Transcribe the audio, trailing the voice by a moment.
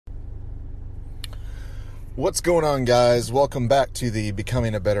What's going on, guys? Welcome back to the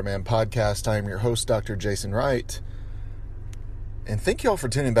Becoming a Better Man podcast. I am your host, Dr. Jason Wright. And thank you all for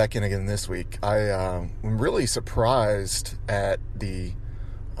tuning back in again this week. I'm really surprised at the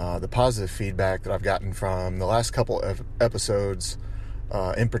positive feedback that I've gotten from the last couple of episodes,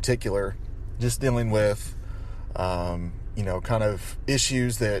 in particular, just dealing with, kind of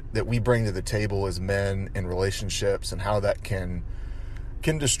issues that we bring to the table as men in relationships and how that can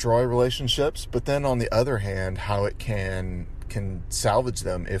destroy relationships, but then on the other hand, how it can salvage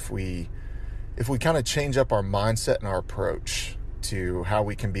them if we kind of change up our mindset and our approach to how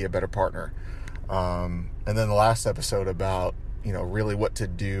we can be a better partner. And then the last episode about, really what to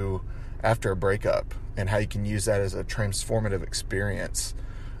do after a breakup and how you can use that as a transformative experience,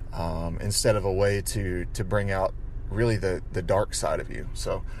 instead of a way to bring out really the dark side of you.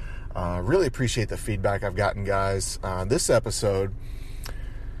 So, really appreciate the feedback I've gotten, guys. This episode,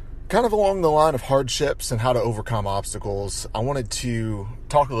 kind of along the line of hardships and how to overcome obstacles, I wanted to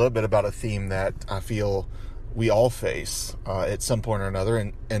talk a little bit about a theme that I feel we all face at some point or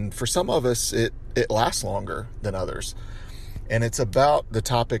another. And for some of us, it lasts longer than others. And it's about the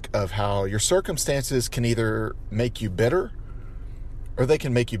topic of how your circumstances can either make you bitter or they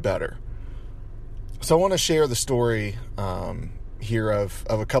can make you better. So I want to share the story here of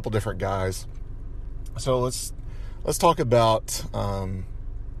a couple different guys. So let's talk about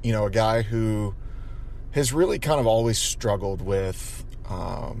a guy who has really kind of always struggled with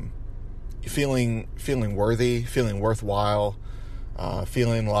feeling worthy, feeling worthwhile,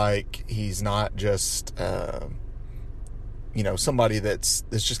 feeling like he's not just somebody that's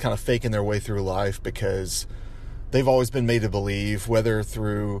just kind of faking their way through life because they've always been made to believe, whether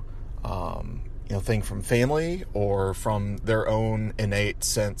through thing from family or from their own innate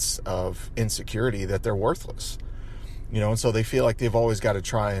sense of insecurity, that they're worthless. And so they feel like they've always got to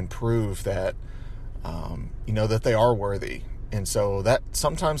try and prove that, that they are worthy. And so that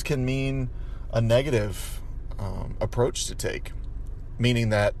sometimes can mean a negative approach to take, meaning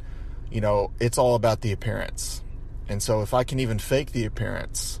that, it's all about the appearance. And so if I can even fake the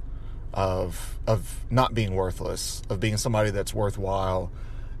appearance of not being worthless, of being somebody that's worthwhile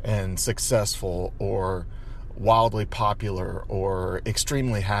and successful or wildly popular or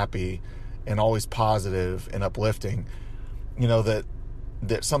extremely happy and always positive and uplifting, that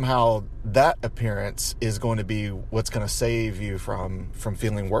somehow that appearance is going to be what's going to save you from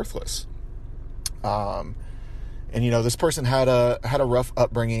feeling worthless. This person had a rough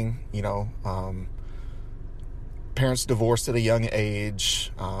upbringing. Parents divorced at a young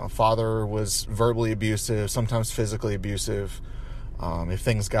age. Father was verbally abusive, sometimes physically abusive. If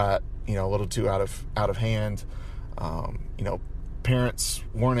things got a little too out of hand, parents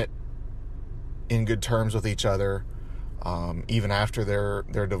weren't in good terms with each other, even after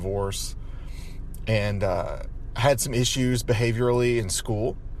their divorce, and had some issues behaviorally in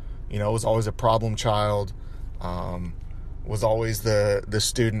school. Was always a problem child, was always the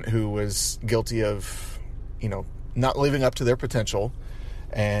student who was guilty of, not living up to their potential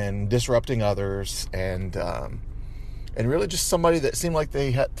and disrupting others, and really just somebody that seemed like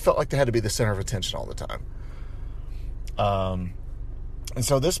felt like they had to be the center of attention all the time. And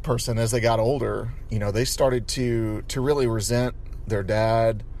so this person, as they got older, they started to really resent their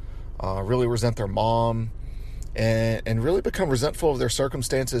dad, really resent their mom, and really become resentful of their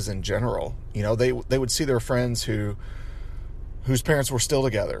circumstances in general. They would see their friends whose parents were still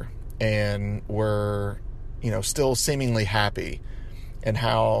together and were, still seemingly happy, and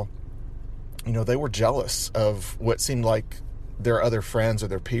how, they were jealous of what seemed like their other friends or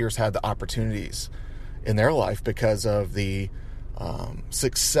their peers had the opportunities in their life because of the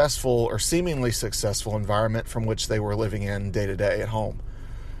successful or seemingly successful environment from which they were living in day to day at home.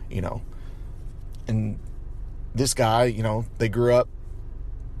 And this guy, they grew up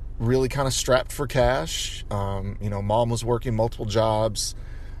really kind of strapped for cash. Mom was working multiple jobs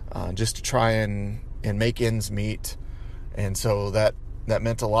just to try and make ends meet. And so that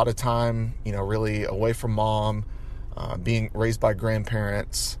meant a lot of time, really away from mom, being raised by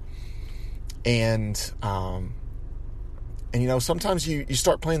grandparents. And sometimes you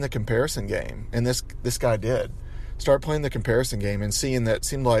start playing the comparison game. And this guy did start playing the comparison game and seeing that it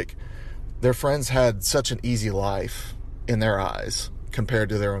seemed like their friends had such an easy life in their eyes compared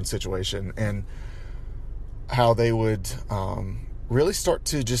to their own situation, and how they would really start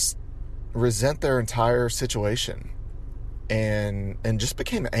to just resent their entire situation and just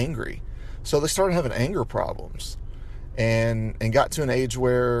became angry. So they started having anger problems and got to an age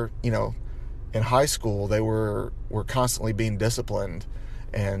where, in high school, they were constantly being disciplined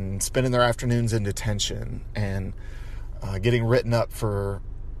and spending their afternoons in detention and getting written up for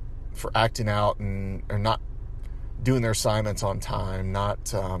for acting out or not doing their assignments on time,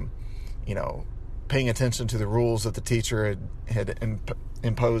 not, paying attention to the rules that the teacher had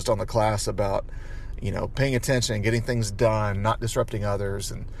imposed on the class about, paying attention and getting things done, not disrupting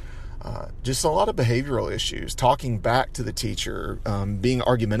others, and just a lot of behavioral issues, talking back to the teacher, being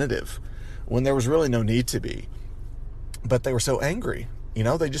argumentative when there was really no need to be. But they were so angry,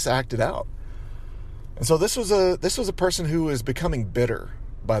 they just acted out. And so this was a person who was becoming bitter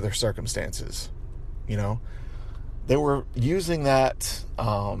by their circumstances. They were using that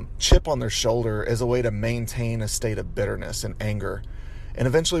chip on their shoulder as a way to maintain a state of bitterness and anger, and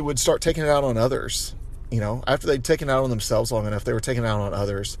eventually would start taking it out on others. After they'd taken it out on themselves long enough, they were taking it out on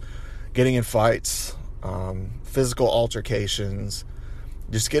others, getting in fights, physical altercations,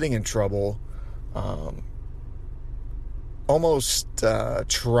 just getting in trouble, almost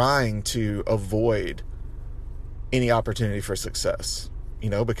trying to avoid any opportunity for success,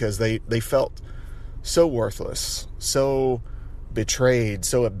 because they felt so worthless, so betrayed,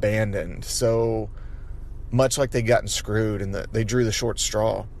 so abandoned, so much like they'd gotten screwed, and that they drew the short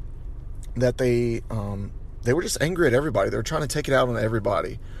straw, that they were just angry at everybody. They were trying to take it out on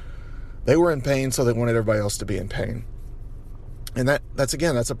everybody. They were in pain, so they wanted everybody else to be in pain. And that's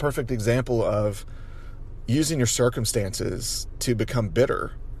a perfect example of using your circumstances to become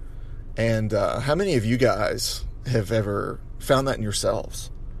bitter. And how many of you guys have ever found that in yourselves?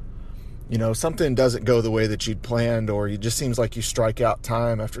 Something doesn't go the way that you'd planned, or it just seems like you strike out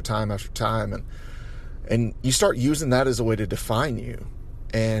time after time after time, and you start using that as a way to define you.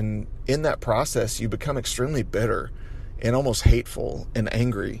 And in that process, you become extremely bitter and almost hateful and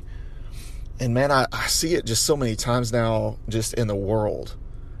angry. And man, I see it just so many times now, just in the world.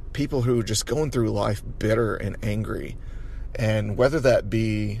 People who are just going through life bitter and angry. And whether that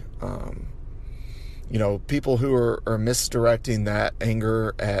be, people who are misdirecting that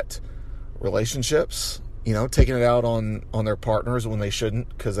anger at relationships, taking it out on their partners when they shouldn't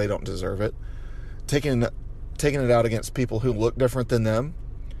because they don't deserve it. Taking it out against people who look different than them,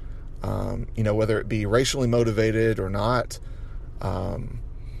 whether it be racially motivated or not.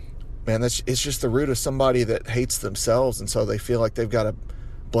 It's just the root of somebody that hates themselves, and so they feel like they've got to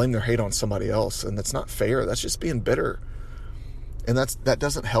blame their hate on somebody else, and that's not fair. That's just being bitter, and that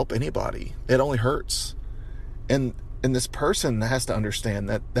doesn't help anybody. It only hurts, and this person has to understand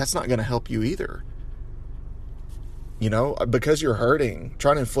that that's not going to help you either. Because you're hurting,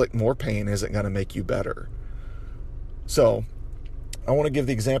 trying to inflict more pain isn't going to make you better. So I want to give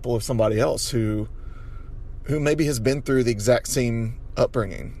the example of somebody else who maybe has been through the exact same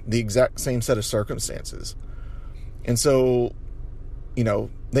upbringing, the exact same set of circumstances. And so,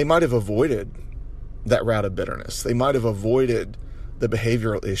 they might have avoided that route of bitterness. They might have avoided the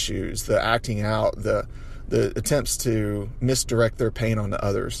behavioral issues, the acting out, the attempts to misdirect their pain onto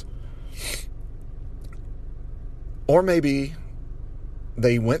others. Or maybe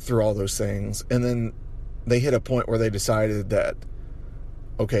they went through all those things and then they hit a point where they decided that,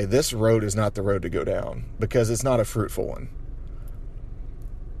 okay, this road is not the road to go down because it's not a fruitful one.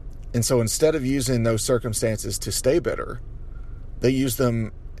 And so instead of using those circumstances to stay bitter, they use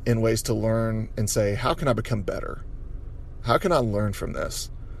them in ways to learn and say, how can I become better? How can I learn from this?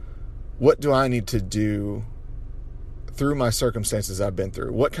 What do I need to do through my circumstances I've been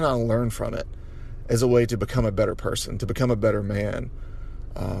through? What can I learn from it as a way to become a better person, to become a better man,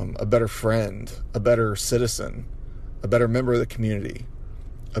 a better friend, a better citizen, a better member of the community,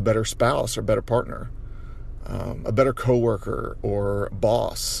 a better spouse or better partner, a better coworker or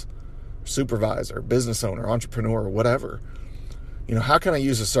boss, supervisor, business owner, entrepreneur, whatever. How can I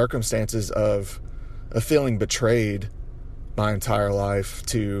use the circumstances of feeling betrayed my entire life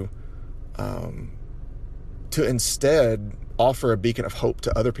to instead offer a beacon of hope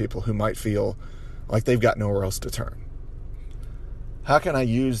to other people who might feel like they've got nowhere else to turn? How can I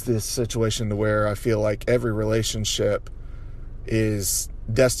use this situation to where I feel like every relationship is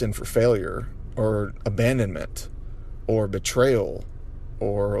destined for failure or abandonment or betrayal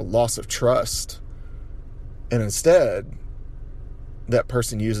or loss of trust, and instead that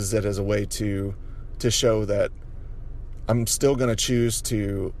person uses it as a way to show that I'm still going to choose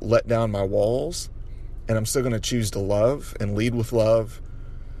to let down my walls, and I'm still going to choose to love and lead with love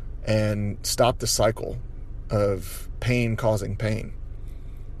and stop the cycle of pain causing pain.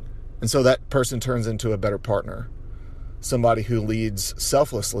 And so that person turns into a better partner, somebody who leads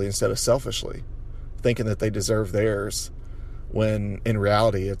selflessly instead of selfishly, thinking that they deserve theirs, when in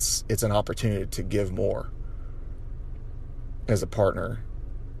reality it's an opportunity to give more as a partner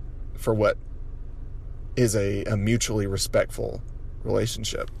for what is a mutually respectful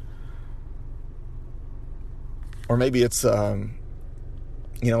relationship. Or maybe it's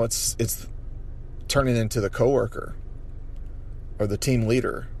it's turning into the coworker or the team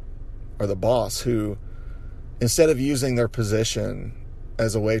leader or the boss who, instead of using their position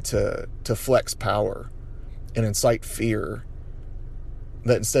as a way to flex power and incite fear,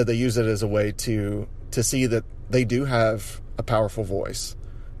 that instead they use it as a way to see that they do have a powerful voice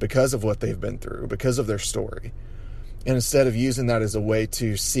because of what they've been through, because of their story. And instead of using that as a way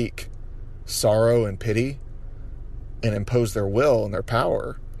to seek sorrow and pity and impose their will and their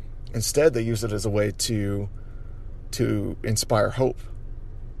power, instead they use it as a way to inspire hope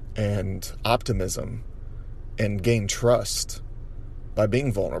and optimism and gain trust by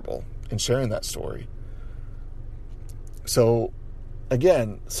being vulnerable and sharing that story. So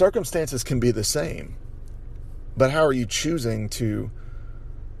again, circumstances can be the same, but how are you choosing to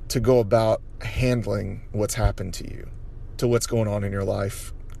go about handling what's happened to you, to what's going on in your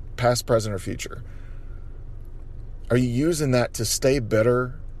life, past, present, or future? Are you using that to stay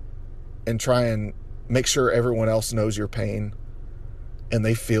bitter and try and make sure everyone else knows your pain and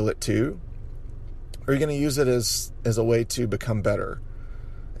they feel it too? Or are you going to use it as a way to become better?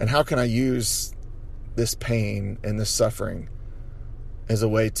 And how can I use this pain and this suffering as a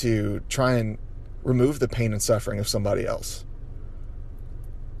way to try and remove the pain and suffering of somebody else?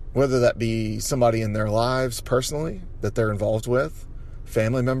 Whether that be somebody in their lives personally that they're involved with,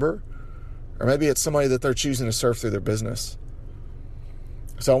 family member, or maybe it's somebody that they're choosing to serve through their business.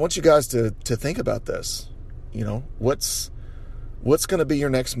 So I want you guys to think about this. What's going to be your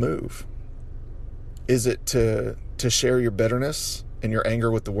next move? Is it to share your bitterness and your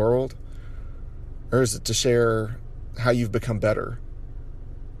anger with the world? Or is it to share how you've become better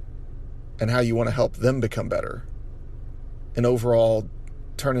and how you want to help them become better and overall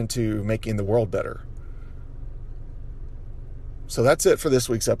turn into making the world better? So that's it for this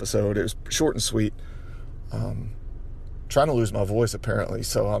week's episode. It was short and sweet. Trying to lose my voice apparently,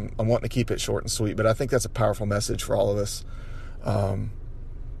 so I'm wanting to keep it short and sweet, but I think that's a powerful message for all of us. And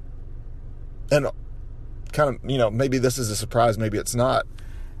kind of, maybe this is a surprise, maybe it's not.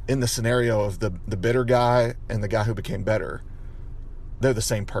 In the scenario of the bitter guy and the guy who became better, they're the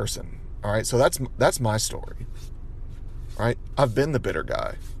same person. All right, so that's my story. All right, I've been the bitter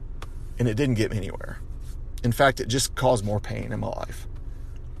guy, and it didn't get me anywhere. In fact, it just caused more pain in my life.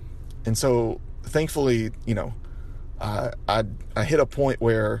 And so, thankfully, I hit a point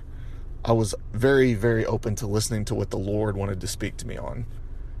where I was very, very open to listening to what the Lord wanted to speak to me on,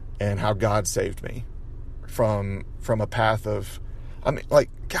 and how God saved me from a path of,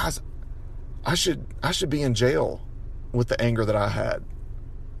 guys, I should be in jail with the anger that I had.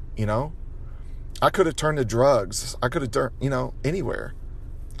 I could have turned to drugs. I could have turned, anywhere.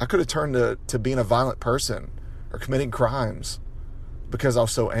 I could have turned to being a violent person or committing crimes because I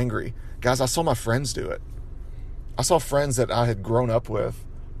was so angry. Guys, I saw my friends do it. I saw friends that I had grown up with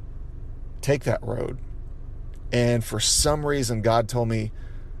take that road. And for some reason, God told me,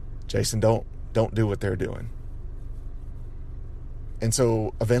 Jason, don't do what they're doing. And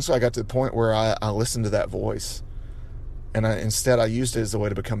so eventually I got to the point where I listened to that voice. And instead I used it as a way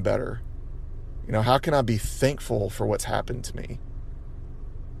to become better. How can I be thankful for what's happened to me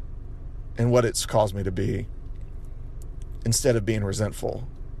and what it's caused me to be, instead of being resentful?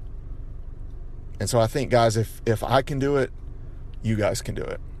 And so I think, guys, if I can do it, you guys can do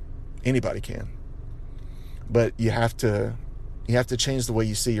it. Anybody can. But you have to change the way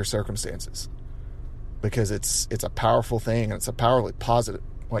you see your circumstances, because it's a powerful thing, and it's a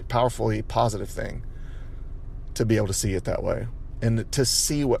powerfully positive thing to be able to see it that way and to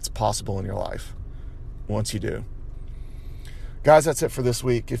see what's possible in your life once you do. Guys, that's it for this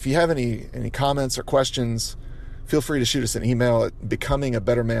week. If you have any comments or questions, feel free to shoot us an email at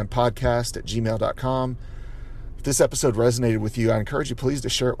becomingabettermanpodcast@gmail.com. If this episode resonated with you, I encourage you please to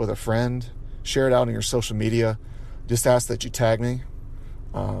share it with a friend. Share it out on your social media. Just ask that you tag me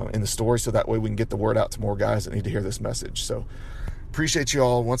in the story, so that way we can get the word out to more guys that need to hear this message. So appreciate you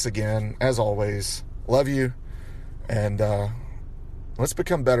all once again. As always, love you. And let's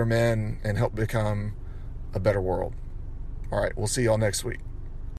become better men and help become a better world. All right, we'll see y'all next week.